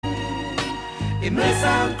It may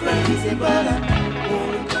sound crazy, but I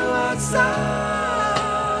wanna go outside.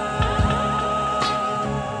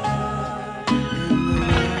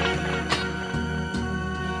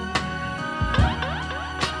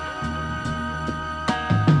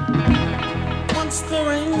 Once the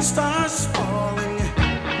rain starts falling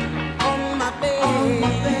on my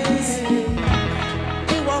face,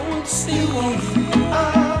 you won't see a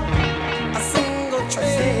single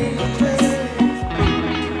trace.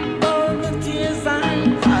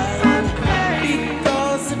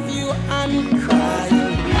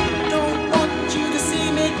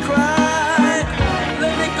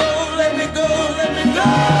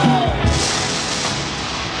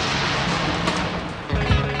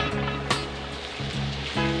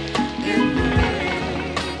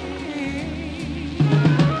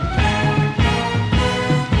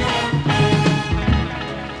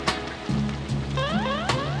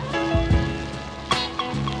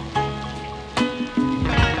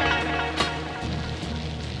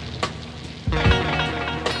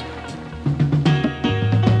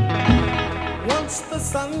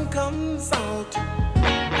 Sun comes out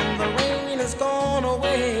and the rain has gone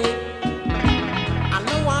away. I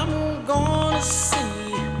know I'm gonna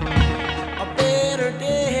see a better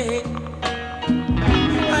day.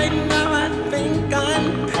 Right now I think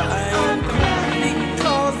I'm crying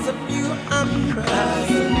because of you. I'm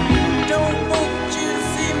crying. Don't want you to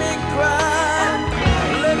see me cry.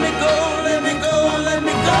 Let me go, let me go, let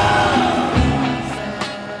me go.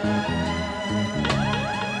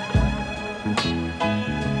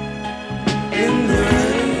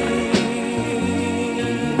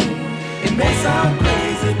 Sound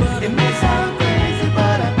crazy, but it may sound crazy,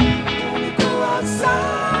 but I wanna go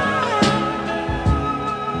outside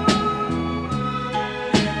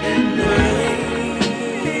in the rain.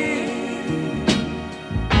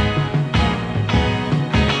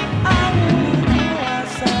 I wanna go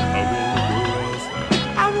outside.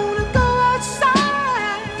 I wanna go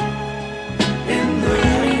outside in the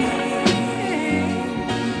rain.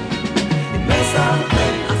 It may sound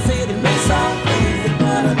crazy. I said it may sound crazy,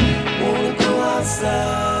 but I wanna go outside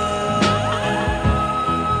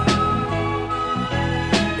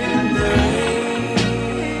in the rain.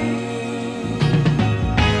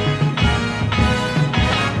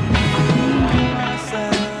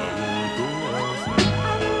 Outside.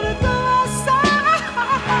 I wanna go outside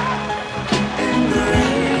in the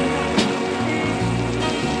rain.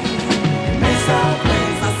 It may sound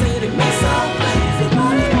crazy. I said it may sound crazy,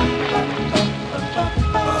 but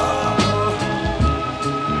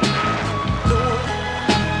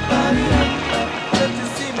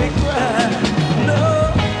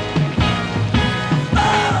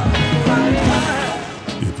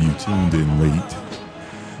tuned in late.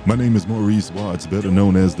 My name is Maurice Watts, better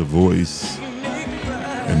known as The Voice.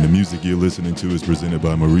 And the music you're listening to is presented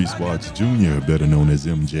by Maurice Watts Jr., better known as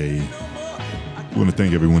MJ. I want to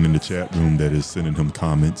thank everyone in the chat room that is sending him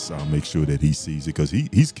comments. I'll make sure that he sees it because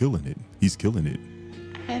he's killing it. He's killing it.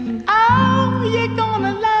 And oh, you're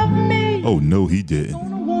gonna love me. Oh, no, he didn't.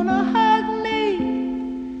 Gonna wanna hug me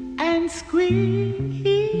and squeeze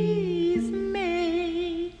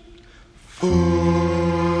me for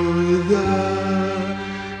the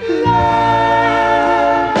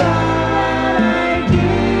love that I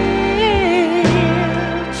give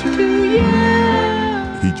to you.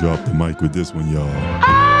 He dropped the mic with this one, y'all.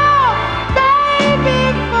 Oh, baby,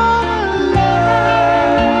 for the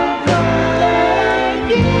love that I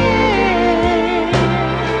give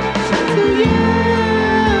to you.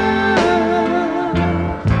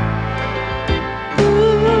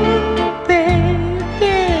 Ooh,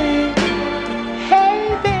 baby, hey,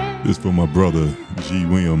 baby. This for my brother, G.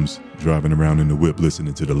 Williams, driving around in the whip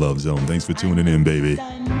listening to the Love Zone. Thanks for tuning in, baby.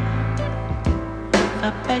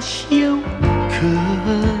 The best you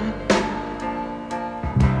could.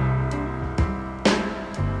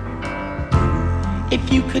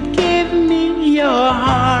 If you could give me your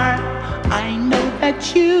heart, I know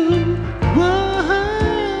that you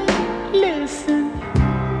would listen.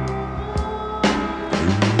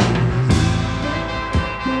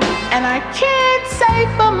 And I can't say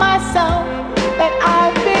for myself that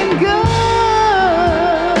I've been good,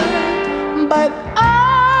 but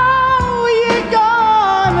oh, you're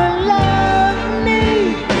gonna love me,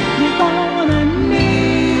 you're gonna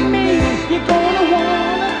need me, you're gonna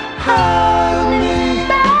wanna hug me,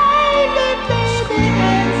 baby, baby,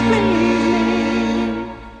 and squeeze me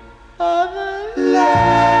for the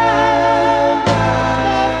love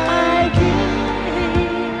that I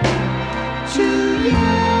give to you.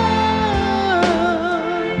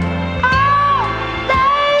 Oh,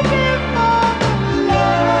 baby, for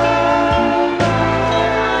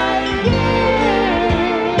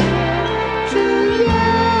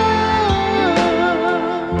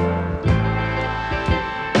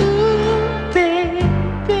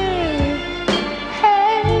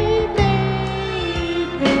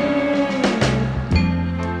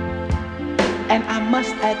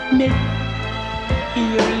must admit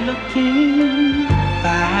you're looking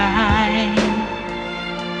fine.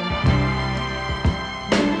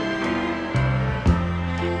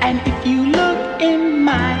 And if you look in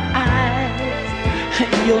my eyes,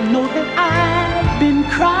 you'll know that I've been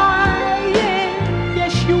crying.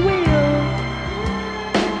 Yes, you will.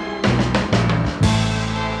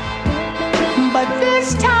 But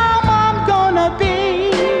this time I'm gonna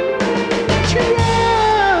be true.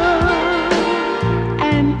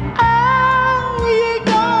 And oh, you're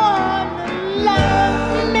gonna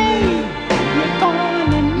love me. You're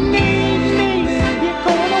gonna need me. You're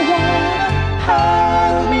gonna wanna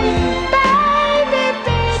hug me. Baby,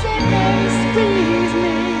 baby, baby, squeeze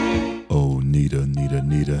me. Oh, Nita, Nita,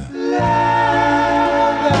 Nita.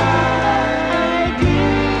 Love I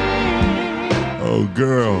give. Oh,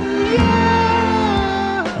 girl.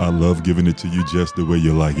 I love giving it to you just the way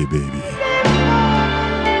you like it, baby.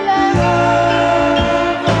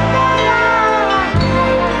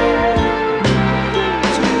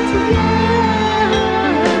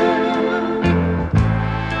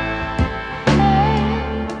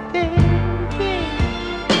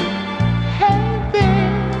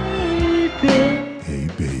 Hey,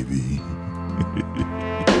 baby.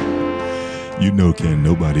 You know, can't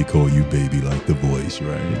nobody call you baby like The Voice,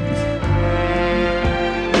 right?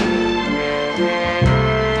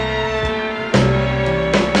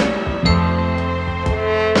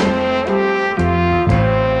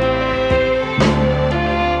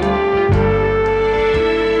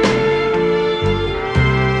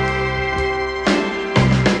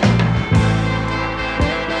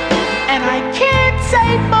 And I can't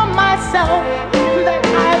say for myself that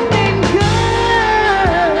I've been good,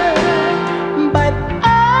 but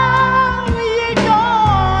oh, you're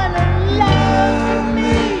gonna love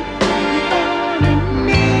me, you're gonna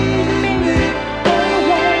need me, you're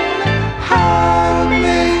gonna hug me,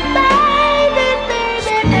 baby,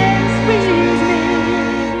 baby, and squeeze me.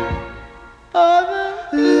 Oh,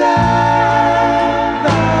 the love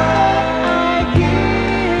I give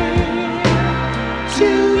to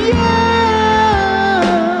you.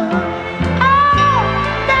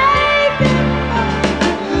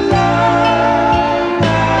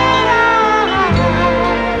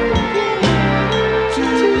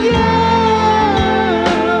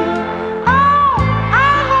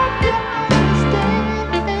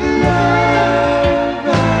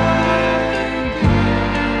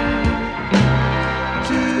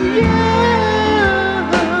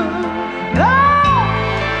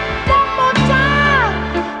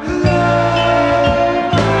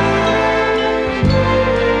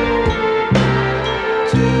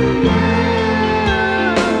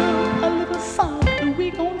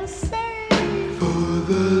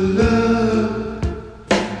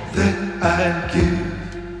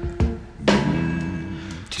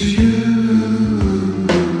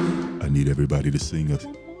 I need everybody to sing us.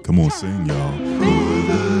 Come on, sing, y'all. For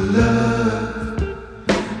the love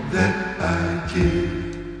that I give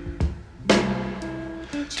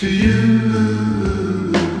to you.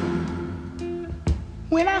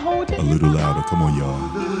 When I hold it A little louder. Come on, y'all.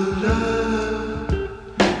 The love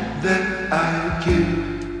that I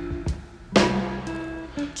give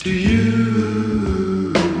to you.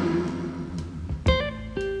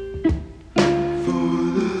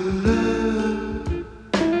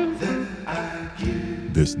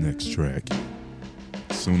 This next track,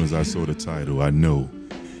 as soon as I saw the title, I know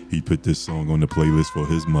he put this song on the playlist for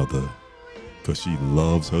his mother, because she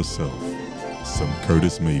loves herself some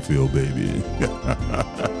Curtis Mayfield, baby.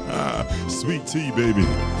 Sweet tea, baby.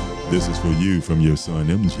 This is for you from your son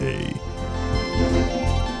MJ.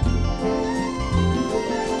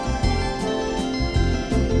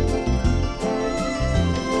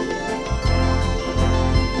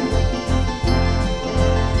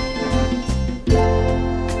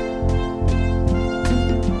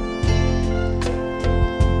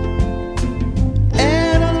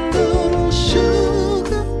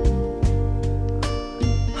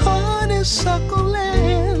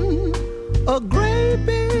 A great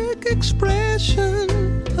big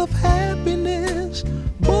expression of happiness,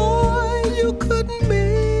 boy, you couldn't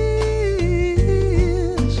miss.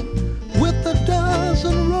 With a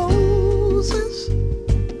dozen roses,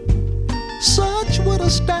 such would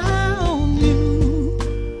astound you.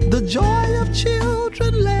 The joy of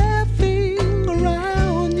children laughing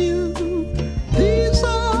around you. These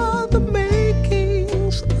are the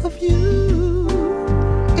makings of you.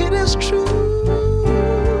 It is true.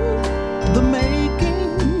 The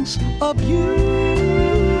makings of you.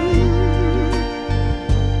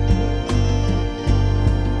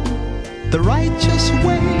 The righteous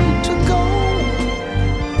way to go,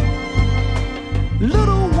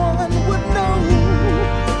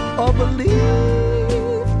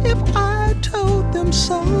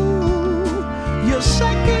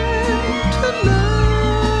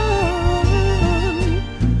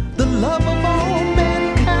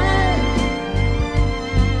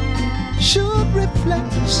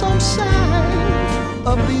 some sign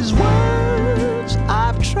of these words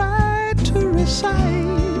I've tried to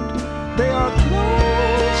recite. They are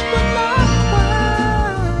close but not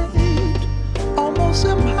quite, almost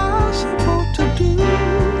impossible to do,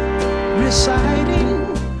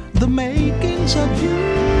 reciting the makings of you.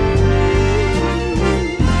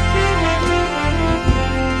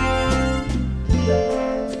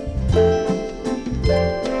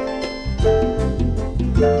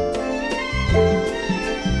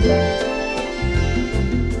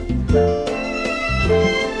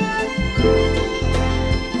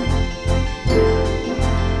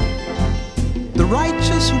 The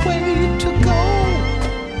righteous way to go,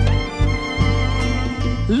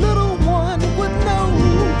 little one would know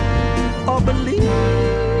or believe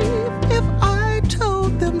if I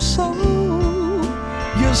told them so.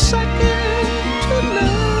 You're second to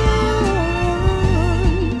none,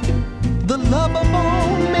 the love of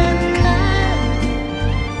all mankind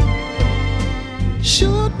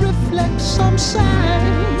should reflect some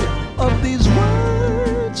sign of these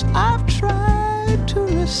words I've tried to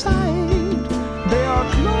recite. They are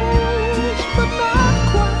close but not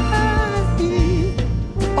quite,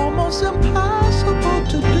 almost impossible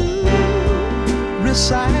to do,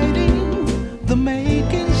 reciting the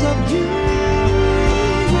makings of you.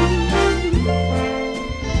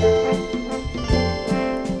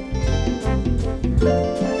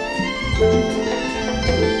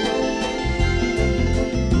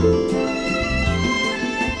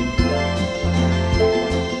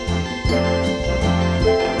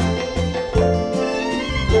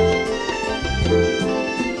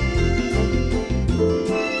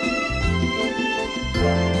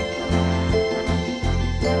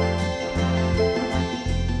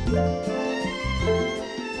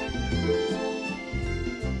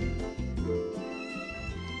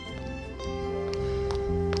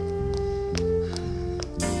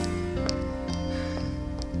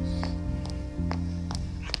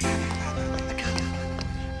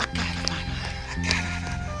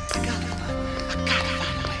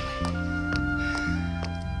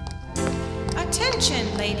 Attention,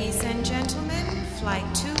 ladies and gentlemen. Flight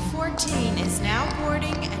 214 is now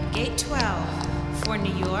boarding at Gate 12 for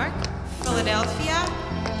New York, Philadelphia,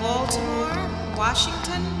 Baltimore,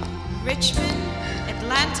 Washington, Richmond,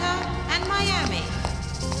 Atlanta, and Miami.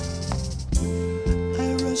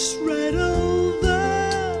 I rushed right over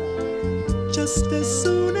just as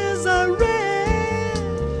soon as I read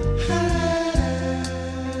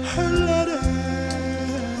her letter.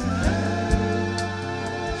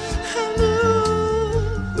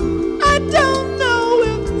 I don't know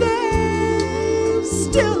if there's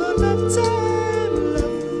still enough time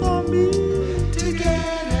left for me to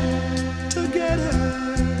get her.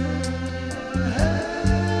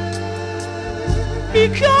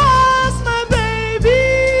 Because my baby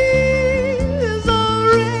is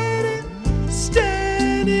already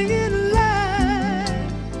standing in line.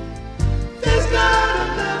 There's not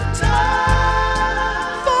enough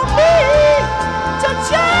time for me to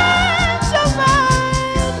change your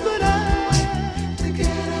mind, but I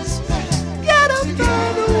gotta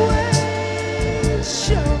find a way.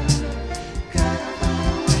 Sure, gotta find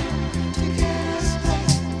a way to get us back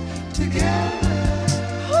together.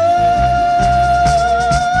 Ooh,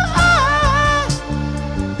 I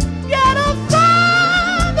gotta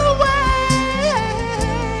find a way.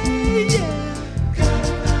 Yeah,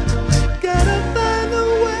 gotta find a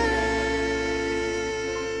way.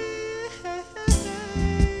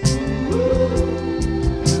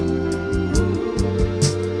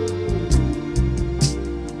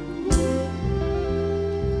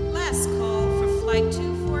 Last call for Flight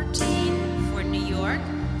 214 for New York,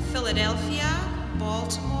 Philadelphia,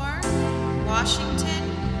 Baltimore, Washington,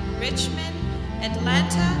 Richmond,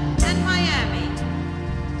 Atlanta, and Miami.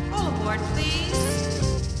 All aboard, please.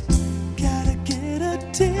 Gotta get a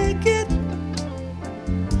ticket.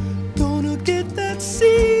 Gonna get that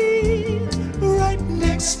seat right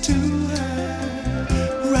next to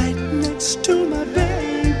her, right next to my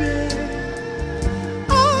baby.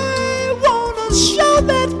 I wanna show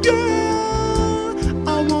that girl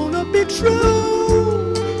I wanna be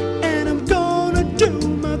true, and I'm gonna do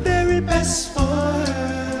my very best for her.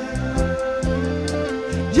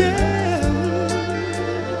 Yeah,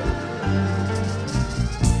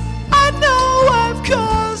 I know I've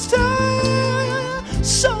caused her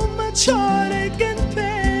so much heartache and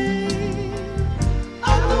pain.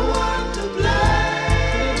 I'm the one to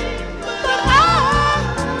blame, but I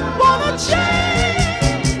wanna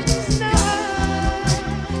change now.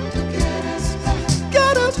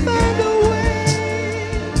 Gotta find a way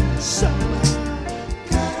somehow.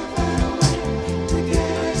 Gotta find a way to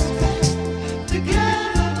get us back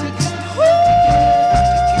together.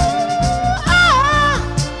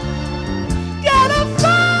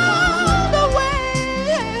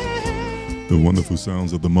 The wonderful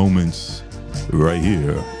sounds of the moments right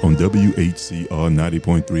here on WHCR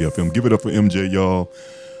 90.3 FM. Give it up for MJ, y'all.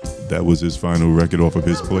 That was his final record off of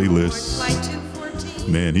his playlist. Flight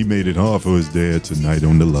 214. Man, he made it hard for his dad tonight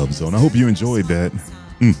on the Love Zone. I hope you enjoyed that.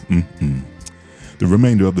 The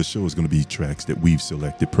remainder of the show is going to be tracks that we've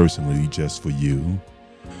selected personally just for you.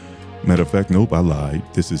 Matter of fact, nope, I lied.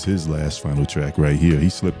 This is his last final track right here. He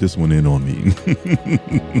slipped this one in on me.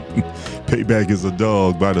 Payback is a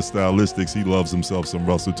Dog by the Stylistics. He loves himself some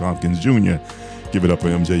Russell Tompkins Jr. Give it up for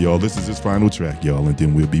MJ, y'all. This is his final track, y'all, and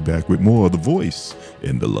then we'll be back with more of The Voice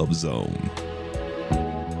in the Love Zone.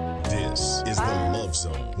 This is the Love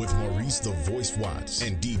Zone with Maurice the Voice Watts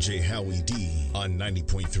and DJ Howie D on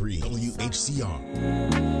 90.3 WHCR.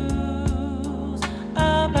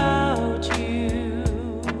 About you,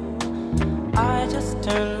 I just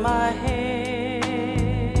turn my head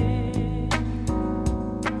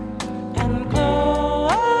and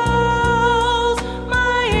close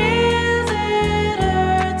my ears. It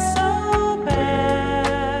hurts so bad.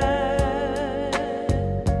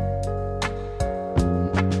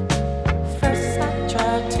 First I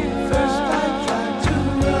tried to run.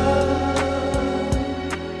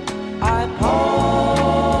 I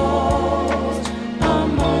paused a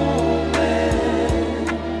moment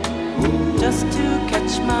just to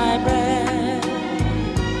catch my breath.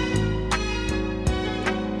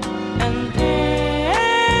 And then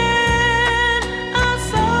I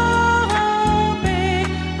saw how big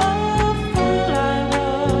a fool I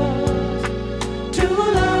was to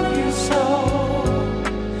love you so.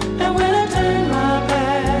 And when I turned my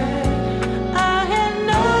back, I had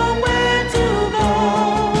nowhere to go.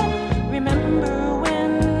 Remember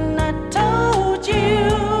when I told you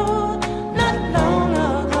not long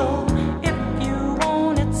ago, if you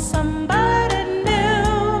wanted somebody new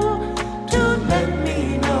to let me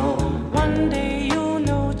know, one day you'll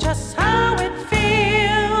know just how it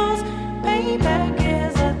feels. Payback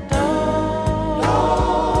is a dog.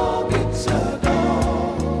 It's a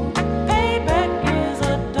dog. Payback is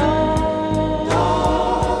a dog.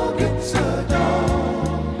 It's a dog.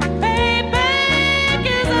 Payback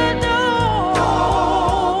is a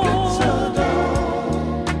dog. It's a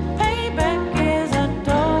dog. Payback is a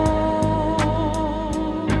dog.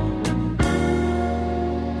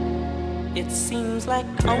 It seems like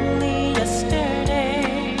only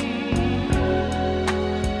yesterday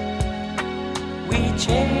we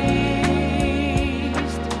chased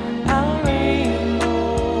our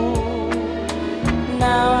rainbow.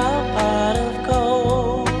 Now our pot of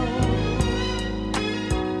gold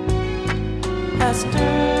has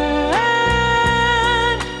turned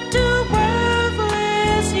to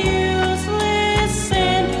worthless, useless,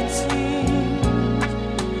 and it seems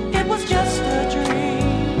it was just a dream.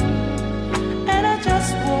 And I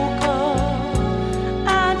just woke up.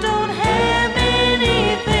 I don't have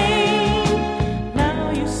anything.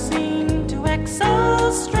 Now you seem to act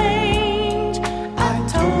so strange. I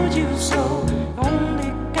told you so.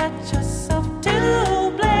 Only got yourself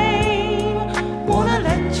to blame. Wanna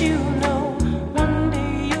let you know, one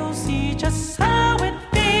day you'll see just how it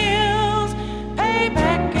feels.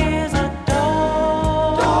 Payback is a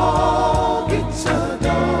dog. Dog, it's a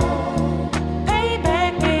dog.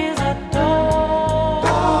 Payback is a dog.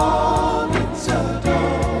 Dog, it's a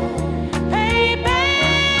dog.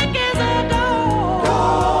 Payback is a dog.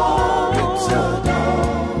 Dog, it's a dog.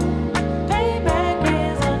 Payback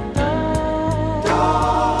is a dog.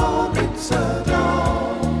 Dog, it's a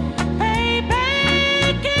dog. Payback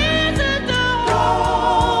is a dog.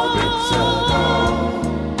 Dog, it's a dog.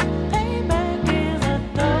 Payback is a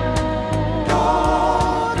dog.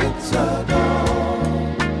 Dog, it's a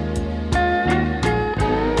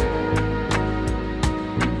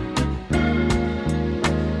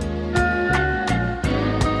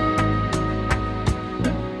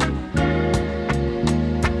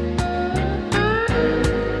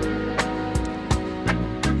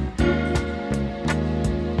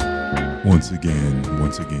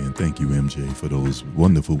Once again, thank you, MJ, for those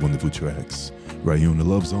wonderful, wonderful tracks right here on the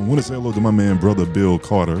Love Zone. Want to say hello to my man, brother Bill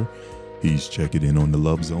Carter. He's checking in on the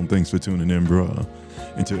Love Zone. Thanks for tuning in, bruh.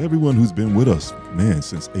 And to everyone who's been with us, man,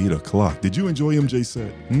 since 8 o'clock. Did you enjoy MJ's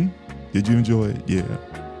set? Did you enjoy it? Yeah.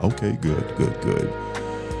 Okay, good.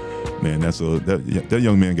 Man, that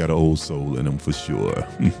young man got an old soul in him for sure.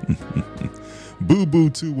 Boo Boo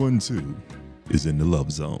 212 is in the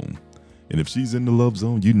Love Zone. And if she's in the Love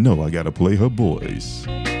Zone, you know I gotta play her boys.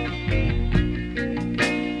 Oh,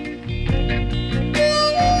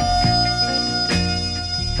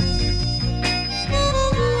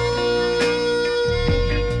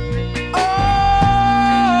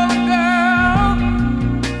 girl,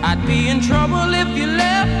 I'd be in trouble if you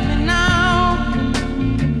left me now.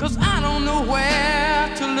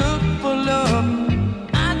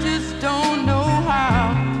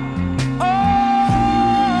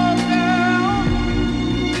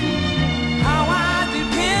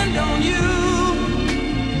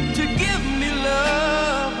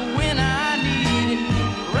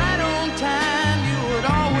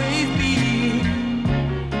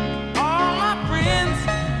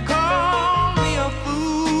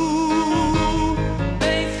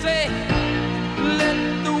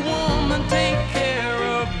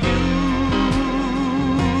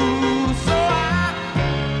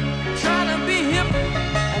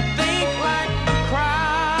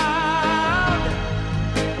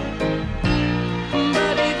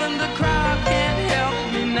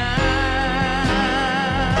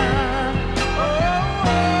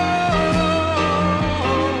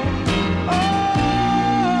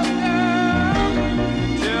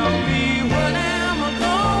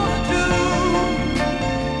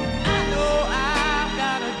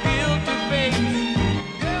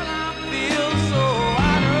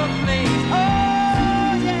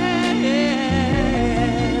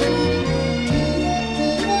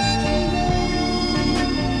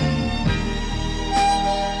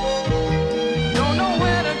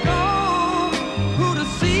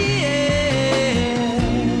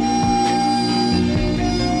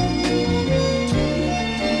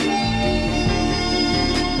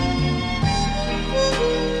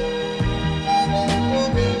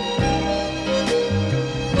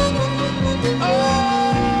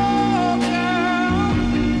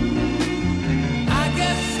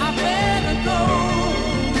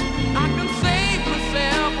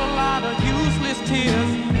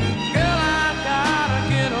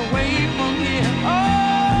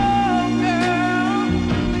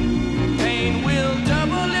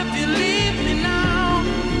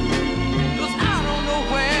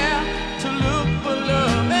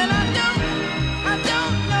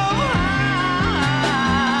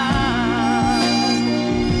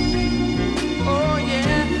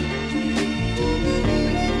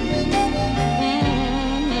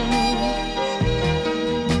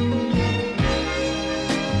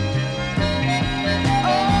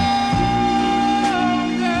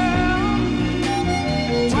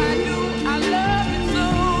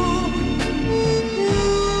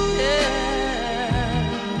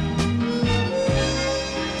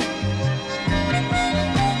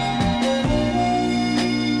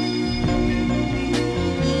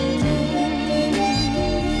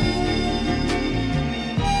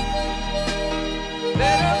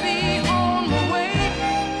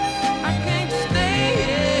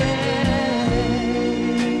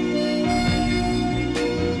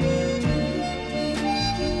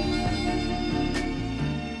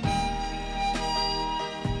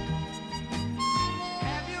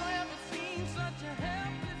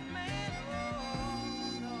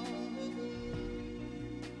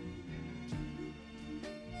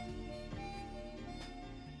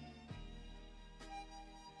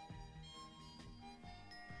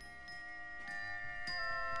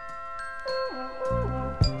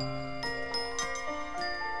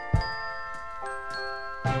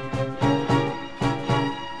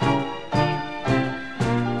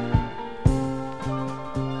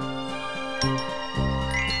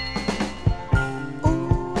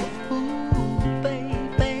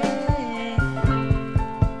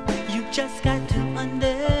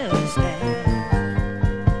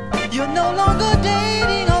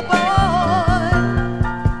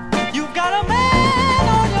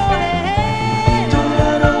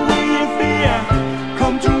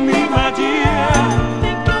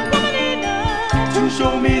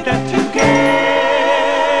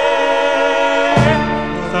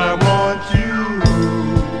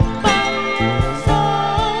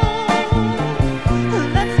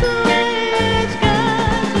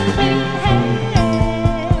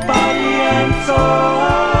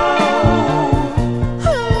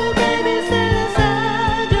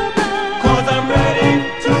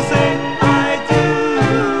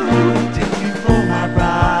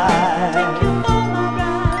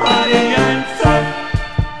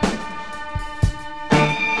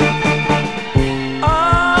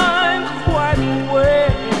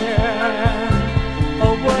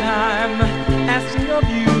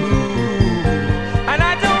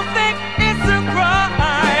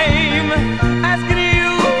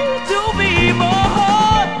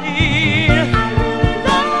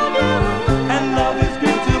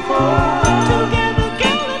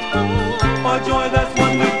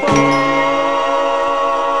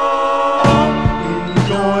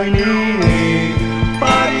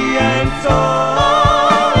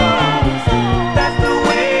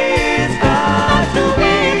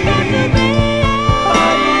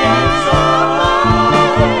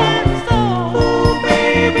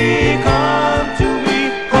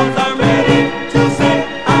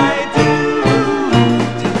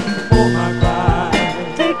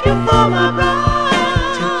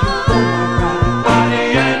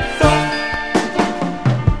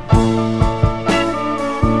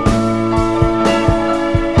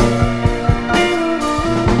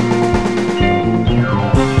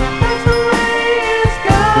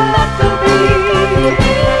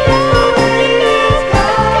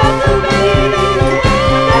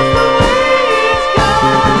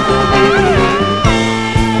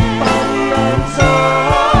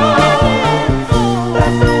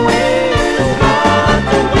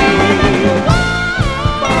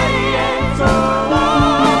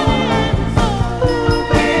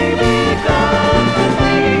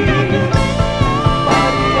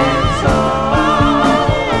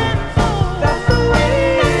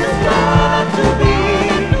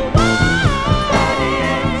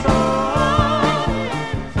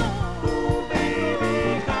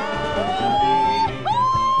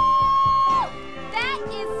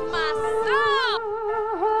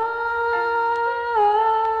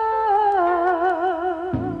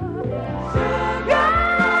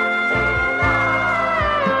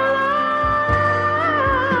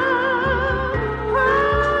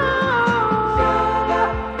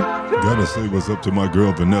 Say what's up to my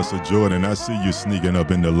girl Vanessa Jordan. I see you sneaking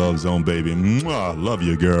up in the love zone, baby. Mwah, love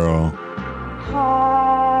you, girl.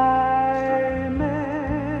 I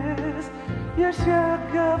miss your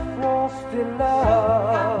sugar frosty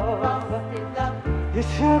love. Your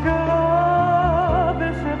sugar love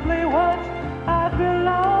is simply what I've been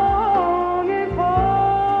longing for.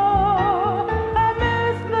 I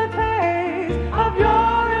miss the taste of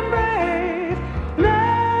your embrace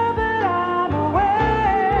now that I'm away.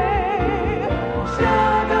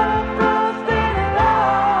 Sugar frosty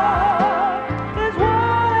love is what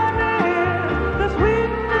I miss. The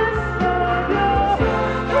sweetness of your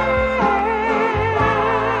kiss.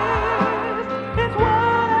 It's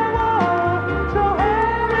what I want so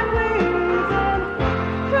very please.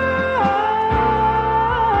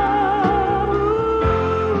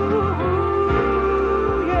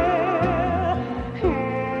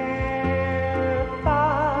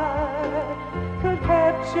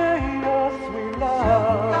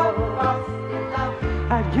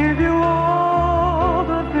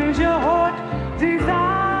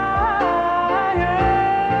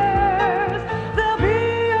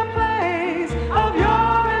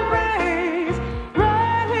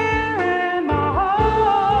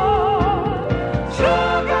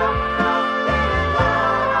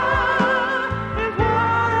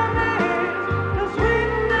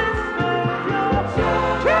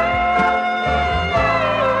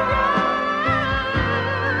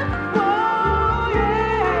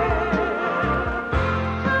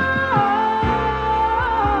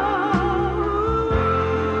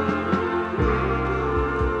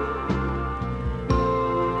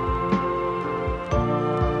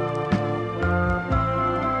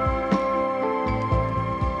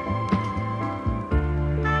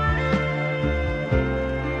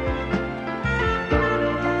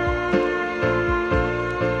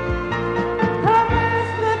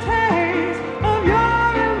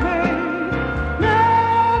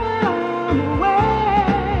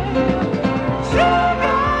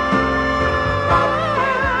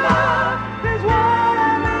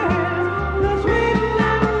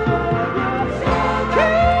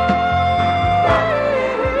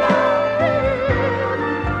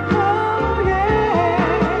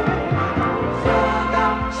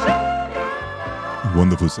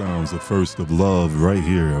 Wonderful sounds, the first of love right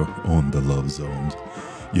here on the Love Zone.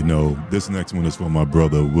 You know, this next one is for my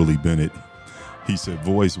brother, Willie Bennett. He said,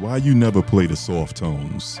 Voice, why you never play the soft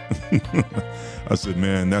tones? I said,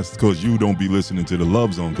 man, that's because you don't be listening to the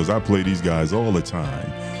Love Zone, because I play these guys all the time.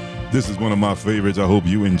 This is one of my favorites. I hope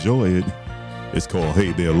you enjoy it. It's called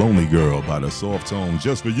Hey There Lonely Girl by the Soft Tones.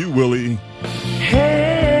 Just for you, Willie.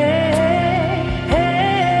 Hey.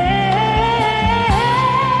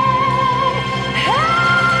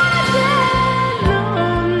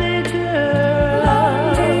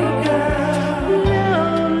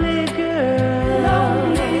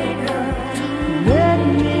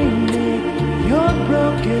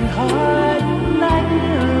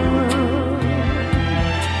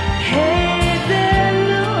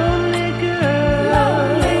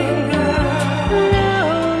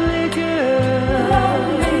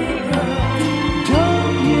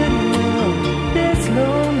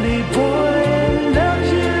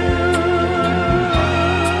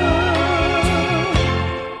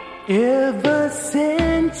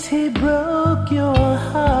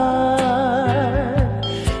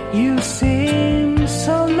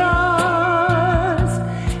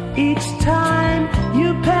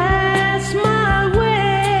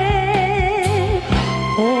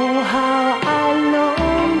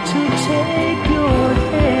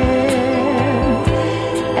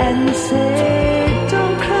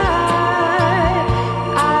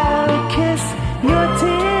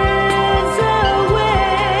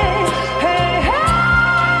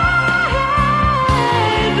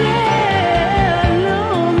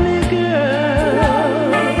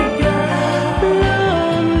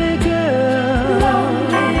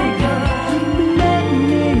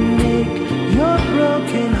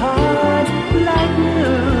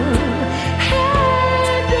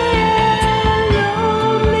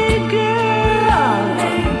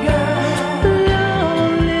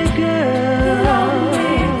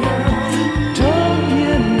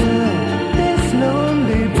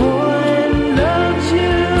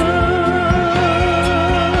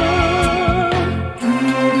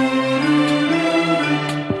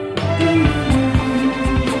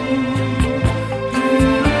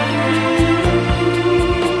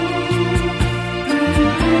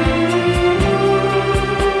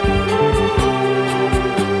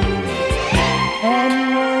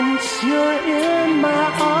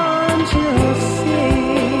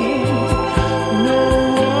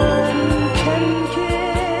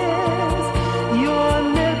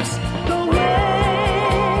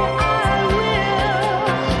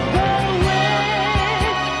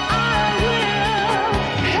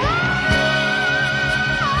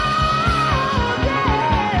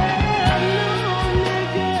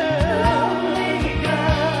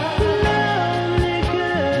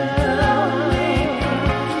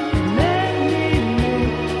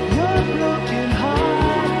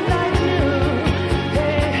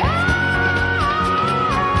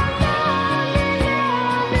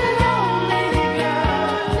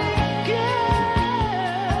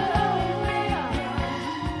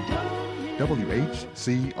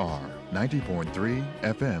 WHCR 90.3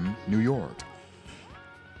 FM, New York.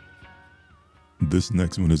 This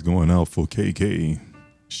next one is going out for KK,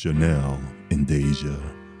 Chanel, and Deja.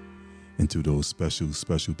 And to those special,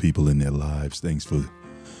 special people in their lives, thanks for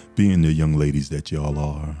being the young ladies that y'all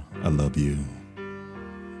are. I love you.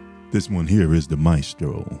 This one here is the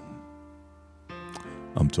Maestro.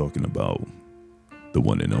 I'm talking about the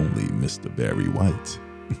one and only Mr. Barry White.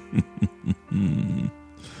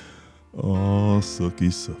 Oh,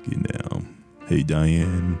 sucky now. Hey,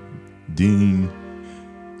 Diane, Dean,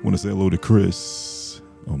 want to say hello to Chris.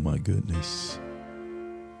 Oh, my goodness.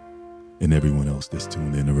 And everyone else that's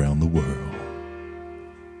tuned in around the world.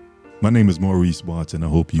 My name is Maurice Watts, and I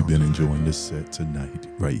hope you've been enjoying this set tonight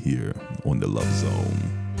right here on the Love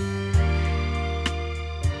Zone.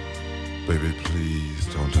 Baby,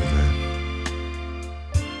 please don't do that.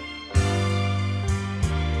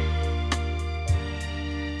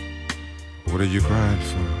 What are you crying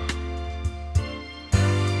for?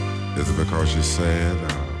 Is it because you're sad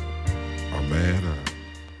or mad or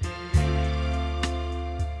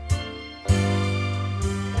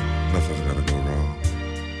nothing's gonna go wrong?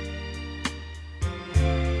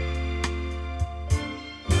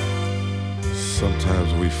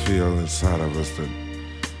 Sometimes we feel inside of us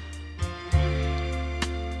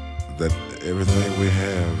that everything we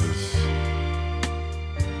have is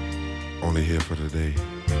only here for today.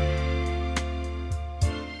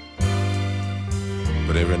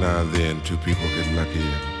 But every now and then, two people get lucky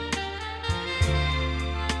and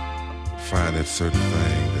find that certain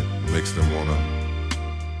thing that makes them wanna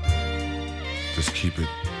just keep it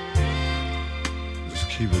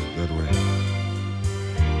keep it that way.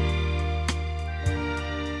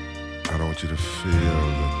 I don't want you to feel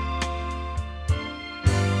that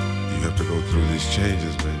you have to go through these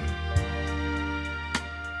changes, baby.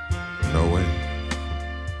 No way.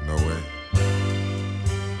 No way.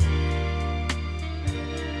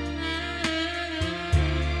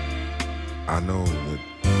 I know that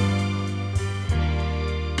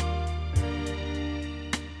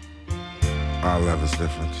our love is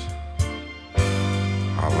different.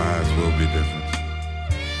 Our lives will be different.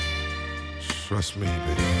 Trust me,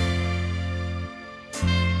 baby.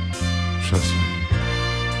 Trust me.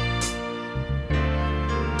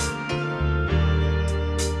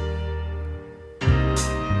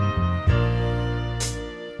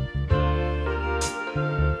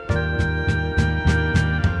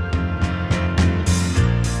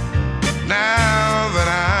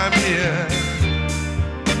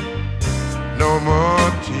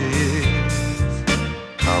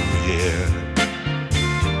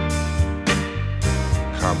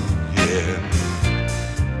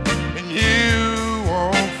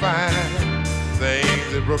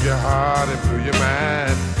 Broke your heart and blew your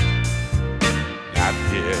mind. Not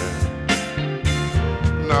here.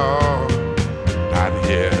 No, not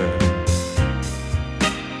here.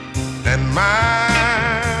 And my,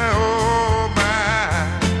 oh my,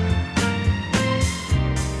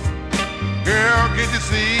 girl, can you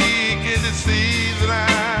see that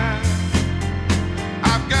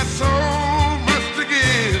I've got so much to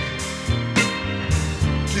give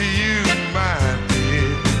to you, my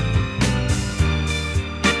dear.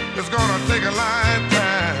 It's gonna take a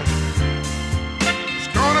lifetime. It's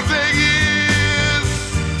gonna take years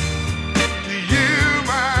to you,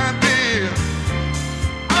 my dear.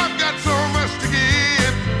 I've got so much to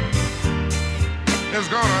give. It's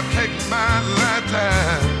gonna take my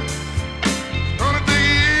lifetime. It's gonna take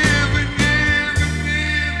years and years and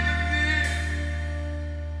years and years.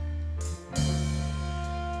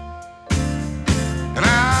 And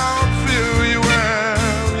I'll fill you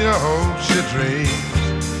well, your hopes, your dreams.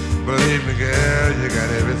 Believe me, girl, you got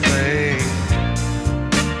everything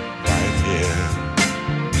right here,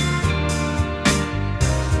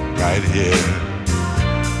 right here.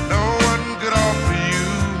 No one could offer you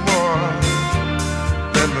more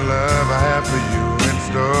than the love I have for you in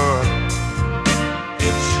store.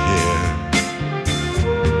 It's here,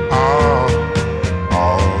 all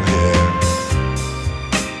here.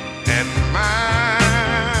 And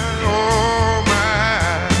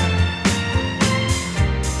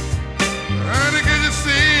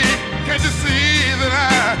can't you see that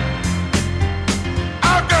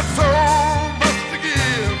I've got so much to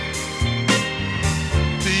give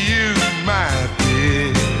to you, my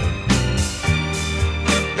dear.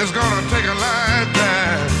 It's gonna take a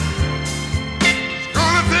lifetime. It's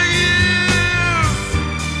gonna take years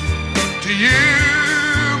to you,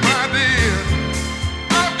 my dear.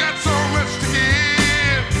 I've got so much to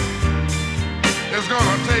give. It's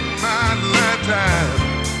gonna take my lifetime.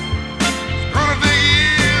 It's gonna take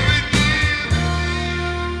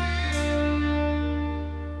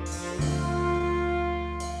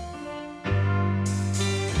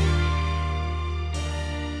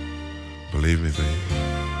believe me, baby.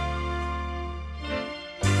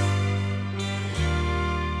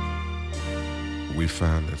 We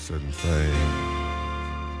found that certain thing,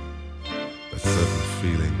 that certain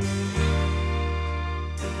feeling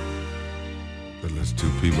that lets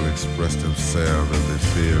two people express themselves as they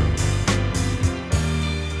feel.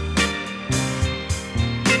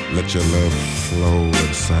 Let your love flow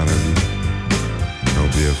inside of you.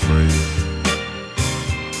 Don't be afraid.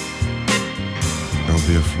 Don't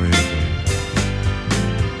be afraid, baby.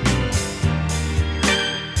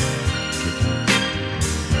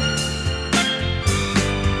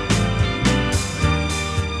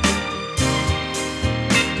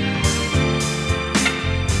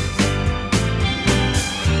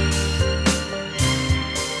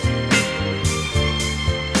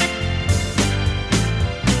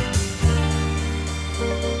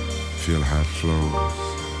 Feel how it flows.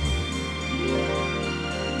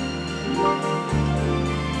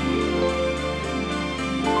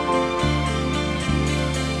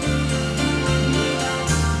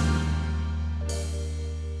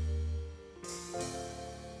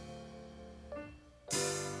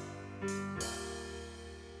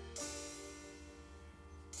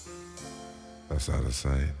 That's out of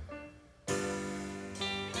sight.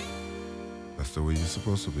 That's the way you're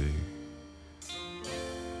supposed to be.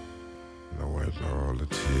 And I wipe all the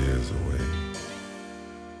tears away.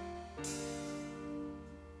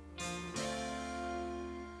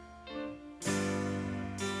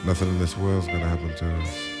 Nothing in this world's gonna happen to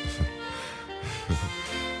us.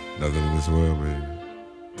 Nothing in this world, baby.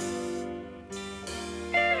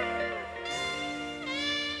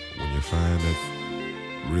 When you find that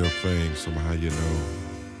real thing, somehow you know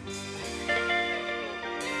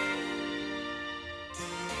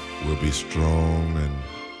we'll be strong and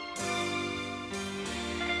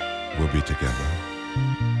we'll be together.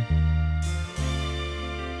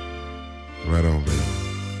 Right on, baby.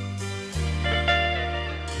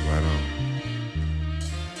 Right on.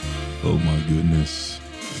 Oh my goodness.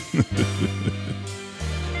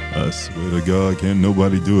 I swear to God, can't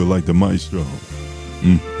nobody do it like the maestro.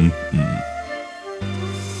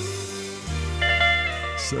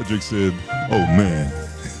 Cedric said, oh man,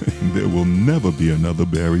 there will never be another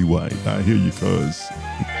Barry White. I hear you, cuz.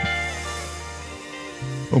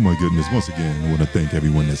 Oh my goodness, once again, I want to thank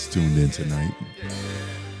everyone that's tuned in tonight.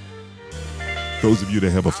 Those of you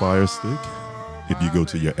that have a Fire Stick, if you go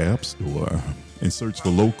to your app store and search for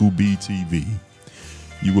Local BTV,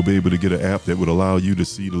 you will be able to get an app that would allow you to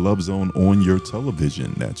see the Love Zone on your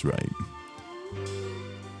television. That's right.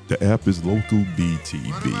 The app is Local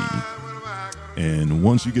BTV. And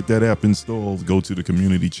once you get that app installed, go to the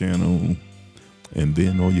community channel. And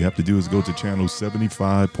then all you have to do is go to channel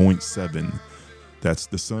 75.7. That's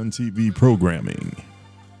the Sun TV programming.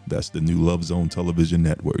 That's the new Love Zone television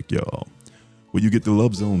network, y'all. Where you get the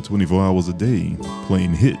Love Zone 24 hours a day,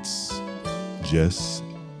 playing hits just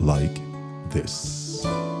like this. I've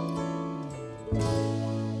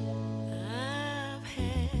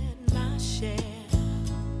had my share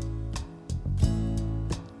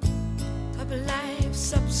of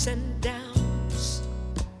life's ups and downs,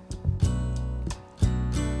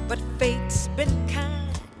 but fate's been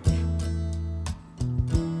kind.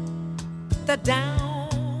 The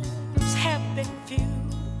downs have been few.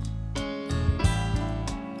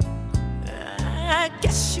 I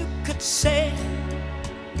guess you could say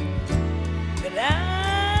that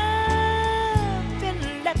I've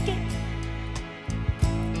been lucky.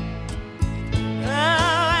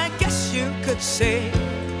 I guess you could say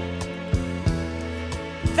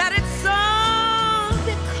that it's all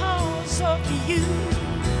because of you.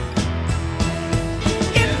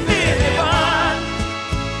 If anyone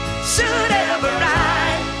should ever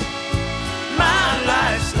write my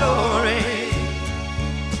life story,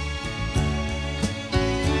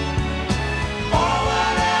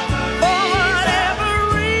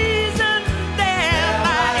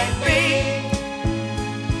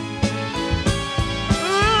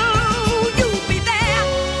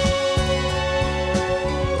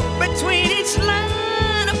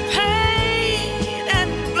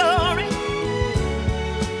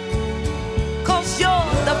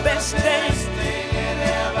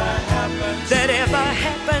 that ever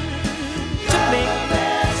happened to me.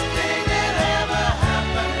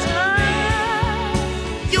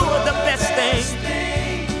 You're the best thing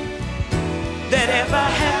that ever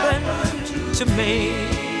happened to me.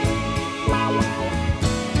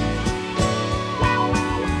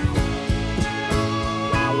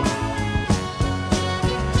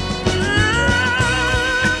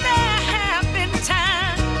 There have been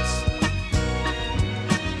times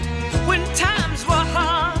when times were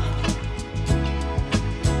hard,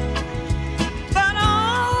 but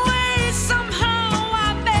always somehow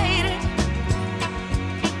I made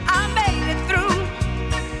it through.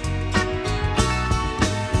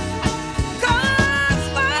 'Cause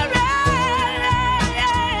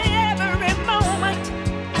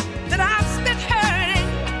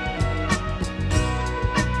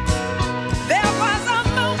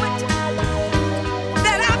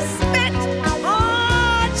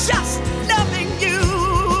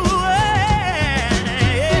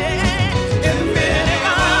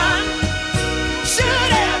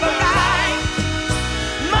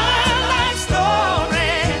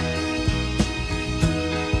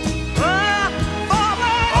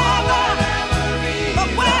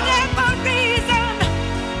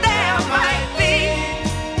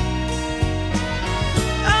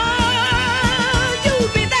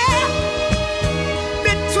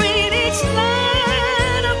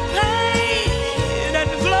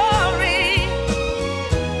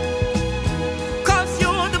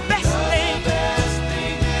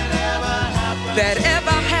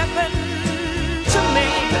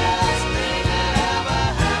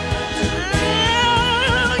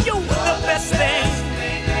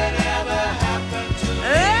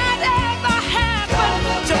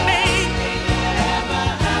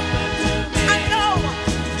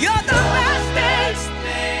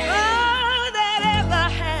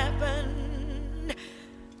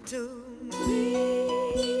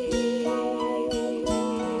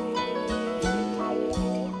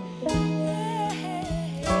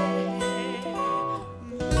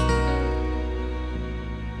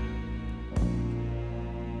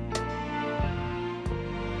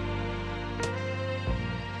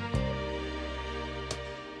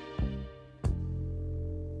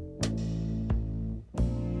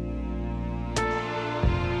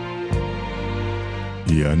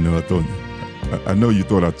Yeah, I know. I know you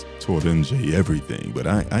thought I told MJ everything, but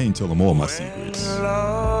I ain't tell him all my secrets.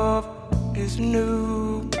 Love is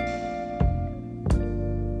new.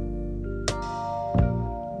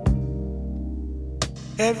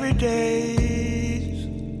 Every day's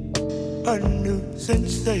a new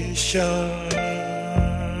sensation.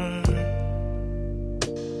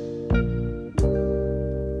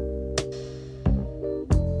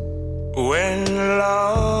 When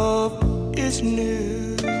love is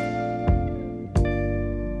new,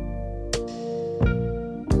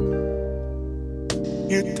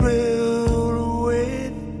 you're thrilled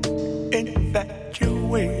with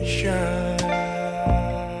infatuation.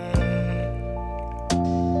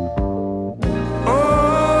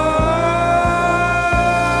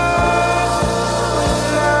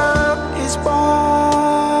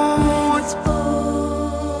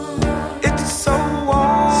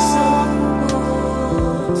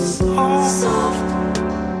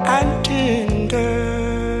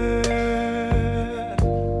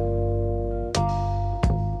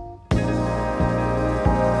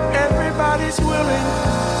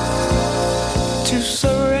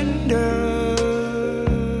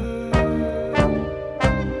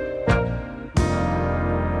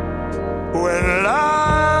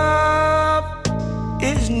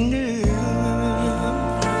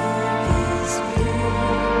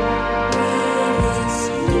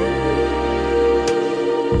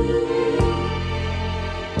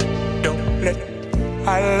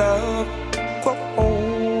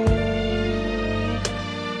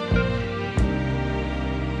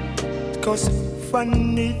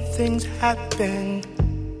 Funny things happen,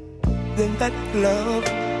 then that love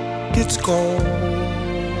gets cold.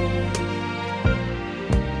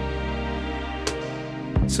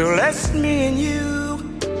 So let's me and you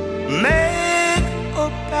make a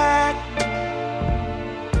pact,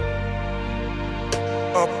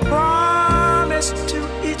 a promise to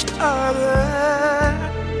each other.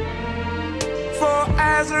 For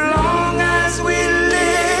as long as we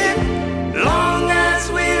live, long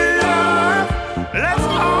as we love, let's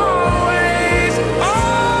always,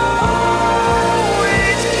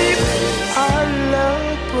 always keep our love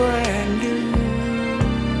brand new.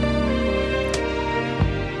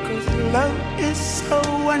 'Cause love is so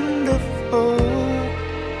wonderful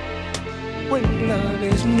when love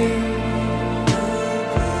is new.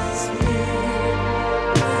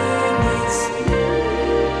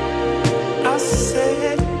 I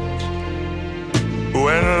said,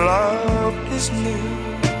 when love is new.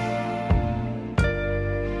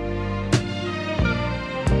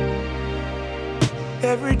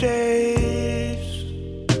 Every day's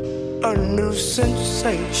a new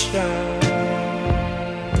sensation.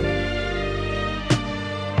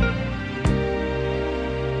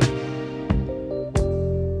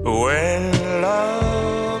 When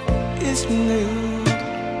love is new,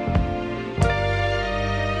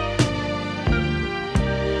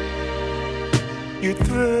 you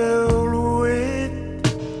thrill with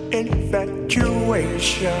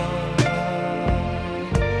infatuation.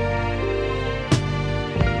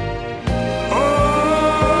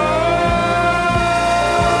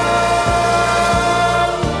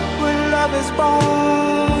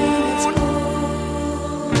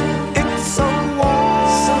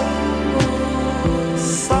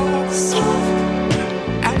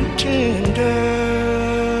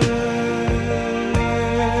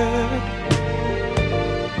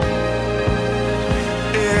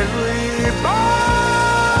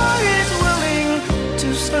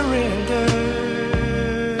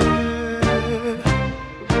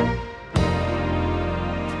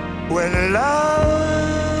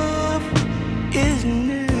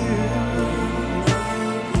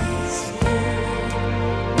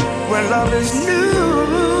 Love is new.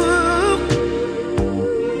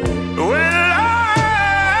 When love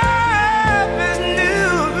is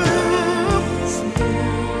new,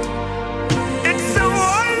 it's a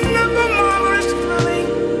wonderful, marvelous feeling.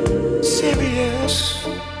 Serious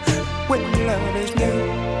when love is new.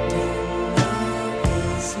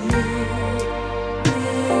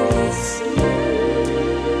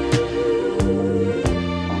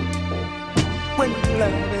 When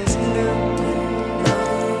love is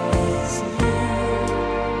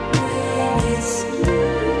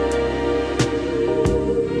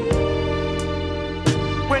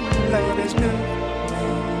new.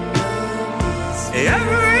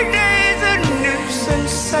 Every day's a new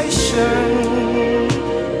sensation.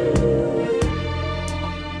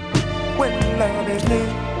 When love is new,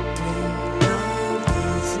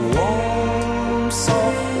 warm,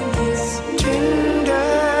 soft,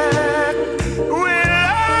 tender. When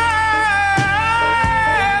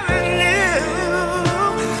love is new,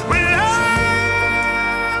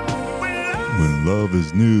 When love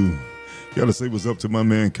is new. Gotta say what's up to my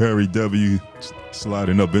man Carrie W.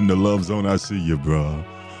 Sliding up in the love zone. I see you, bro.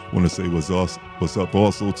 Want to say what's up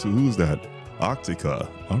also to, who's that? Octica.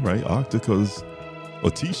 All right, Octica's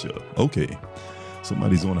Otisha. Okay.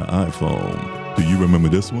 Somebody's on an iPhone. Do you remember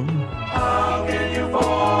this one? How can you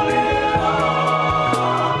fall in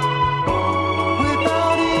love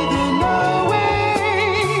without even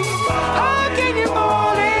knowing? How can you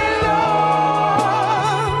fall in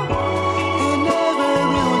love and never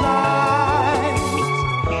realize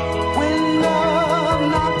when love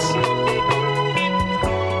knocks,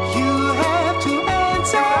 you have to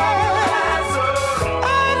answer.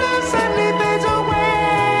 And love suddenly fades away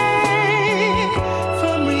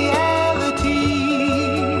from reality.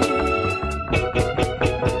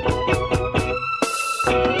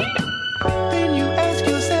 Then you ask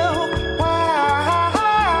yourself, why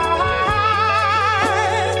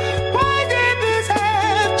did this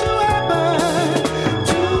have to happen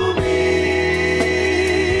to me?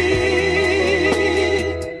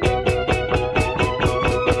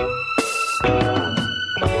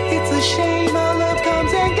 It's a shame our love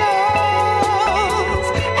comes and goes,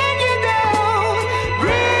 and you don't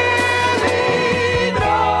really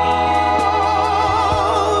know.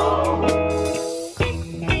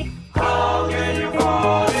 How can you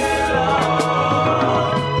fall in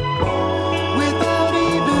love without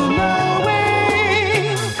even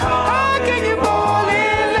knowing? How can you fall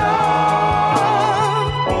in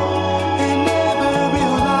love and never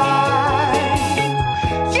realize?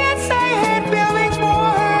 Yes, I had feelings for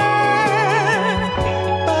her,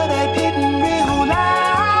 but I didn't realize.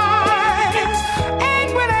 And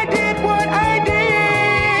when I did what I did,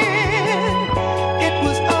 it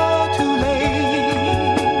was all too late.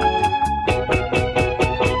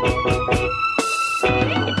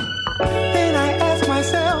 Then I ask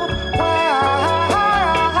myself,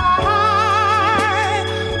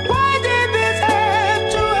 why did this have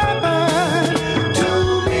to happen to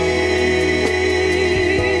me?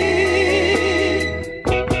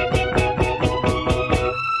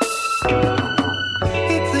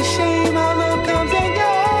 It's a shame our love comes and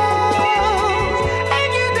goes,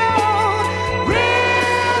 and you don't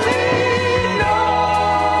really know.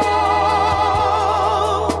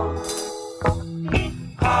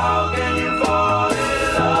 How can you fall in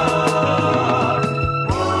love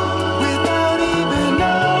without even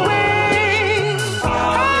knowing?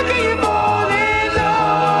 How can you fall in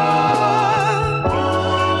love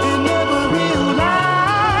and never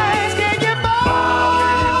realize? Can you fall?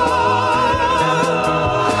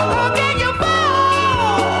 How can you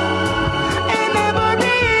fall and never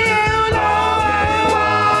realize?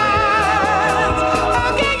 How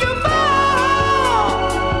can you fall?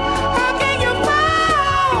 How can you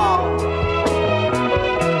fall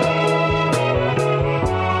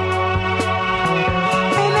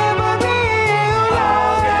and never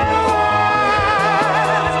realize?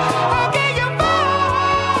 How can you fall?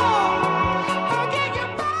 How can you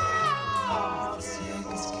fall? The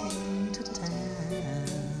circus came to town,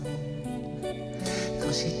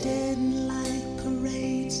 'cause she didn't like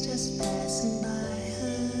parades just passing by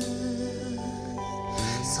her.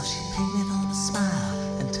 So she painted on a smile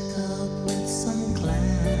and took up with some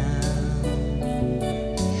clown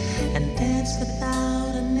and danced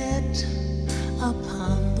without a net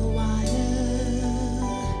upon the wire.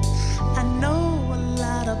 I know a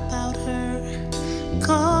lot about her,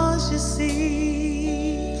 'cause you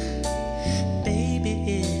see, baby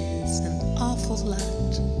is an awful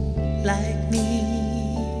lot like me.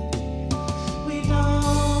 We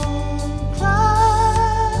don't cry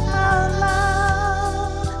out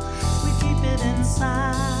loud, we keep it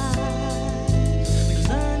inside. We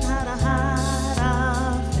learn how to hide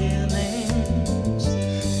our feelings,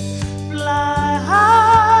 fly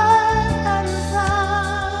high and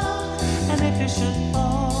proud. And if you should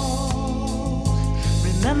fall,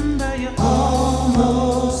 remember you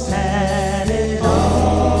almost had it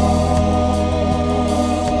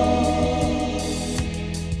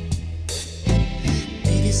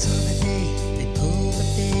Baby saw the day they pulled the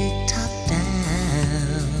big top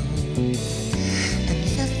down and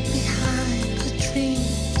left behind her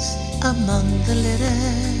dreams among the litter,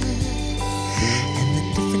 and the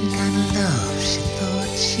different kind of love she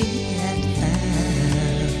thought she had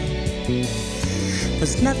found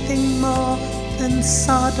was nothing more than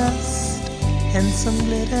sawdust and some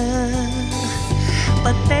glitter.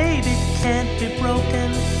 But baby can't be broken,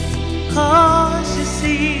 'cause you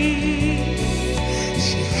see,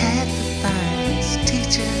 she had to find this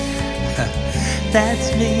teacher. That's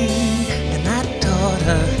me, and I taught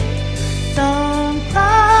her, don't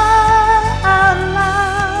cry out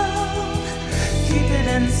loud, keep it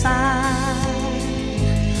inside.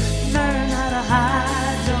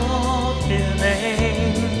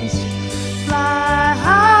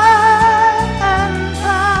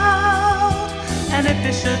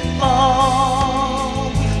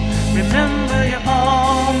 Remember you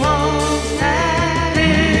almost had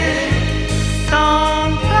it.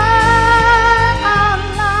 Don't cry out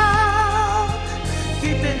loud.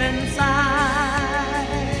 Keep it inside.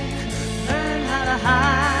 Learn how to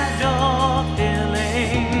hide your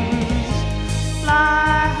feelings.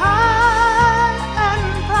 Fly high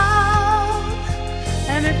and proud.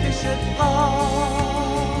 And if you should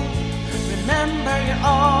fall, remember you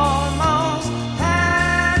almost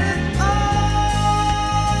had it all.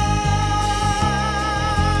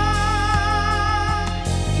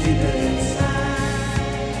 Keep it inside.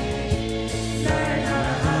 Learn how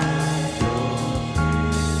to hide your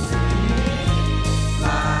feelings.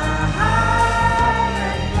 Fly high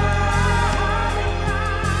and fly.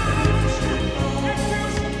 And if you should fall,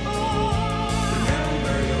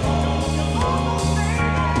 remember you almost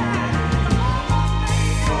had it.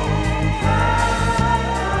 Don't cry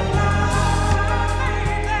out loud,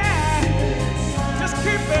 baby. Just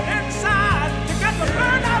keep it inside. You got to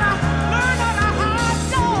learn how to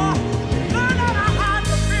hide your, learn how to hide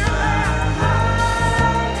the feeling.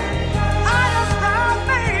 I am proud,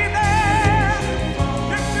 baby.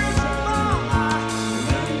 If you should fall,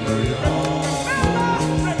 remember you almost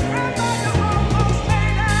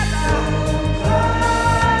made it.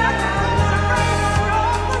 Don't cry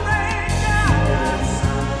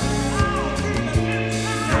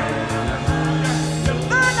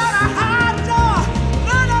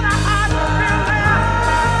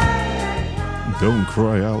Don't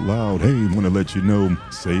cry out loud. Hey, want to let you know,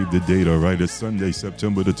 save the date, all right? It's Sunday,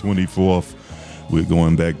 September the 24th. We're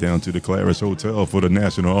going back down to the Claris Hotel for the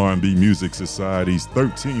National R&B Music Society's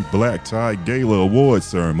 13th Black Tie Gala Awards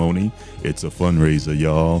ceremony. It's a fundraiser,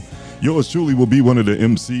 y'all. Yours truly will be one of the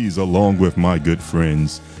MCs along with my good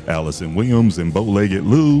friends, Allison Williams and Bow-Legged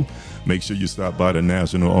Lou. Make sure you stop by the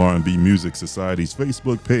National R&B Music Society's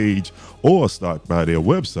Facebook page or stop by their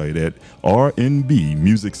website at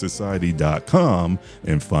rnbmusicsociety.com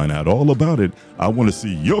and find out all about it. I want to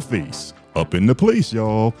see your face up in the place,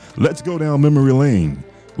 y'all. Let's go down memory lane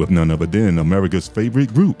with none other than America's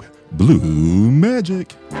favorite group, Blue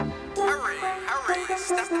Magic. Hurry,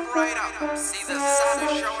 step right up. See the sun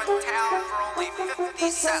is showing town for only 50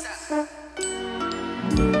 cents.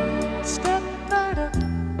 Step right up,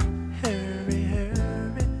 hurry,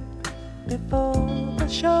 before the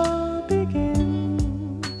show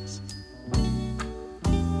begins.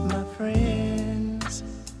 My friends,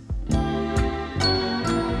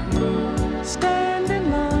 stand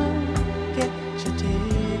in line, get your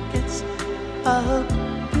tickets. I hope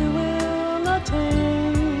you will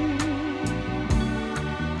attend.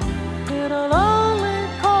 It'll only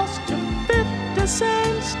cost you 50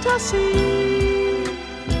 cents to see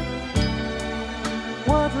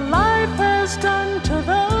what life has done to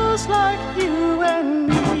those like you and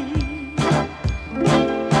me.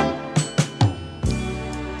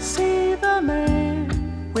 See the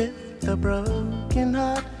man with the broken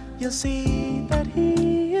heart, you'll see that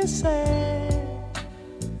he is sad.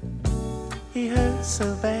 He hurts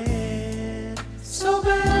so bad, so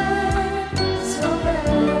bad, so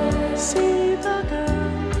bad. See the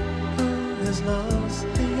girl who has lost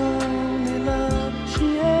the only love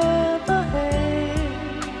she ever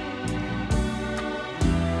had.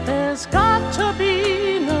 There's got to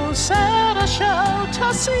be no sadder show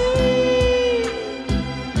to see.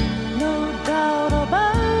 No doubt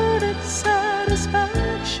about it,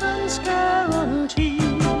 satisfaction's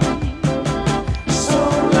guaranteed. So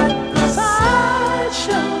let the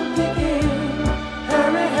sideshow begin.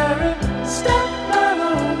 Hurry, step right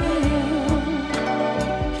on in.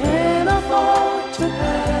 Can't afford to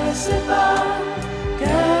pass it by.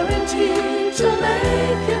 Guaranteed to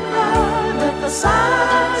make you cry. Let the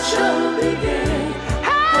sideshow begin.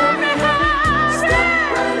 Hurry,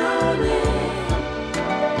 step right on in.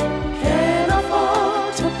 Can't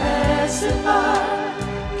afford to pass it by.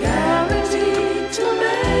 Guaranteed to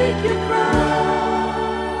make you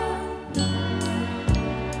cry.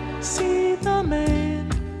 See the man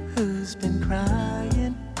who's been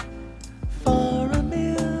crying for a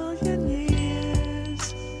million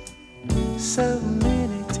years. So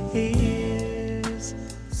many tears,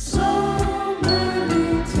 so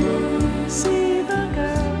many tears. See the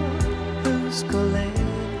girl who's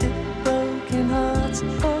collected broken hearts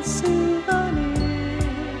for souvenirs.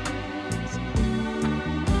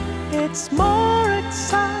 It's more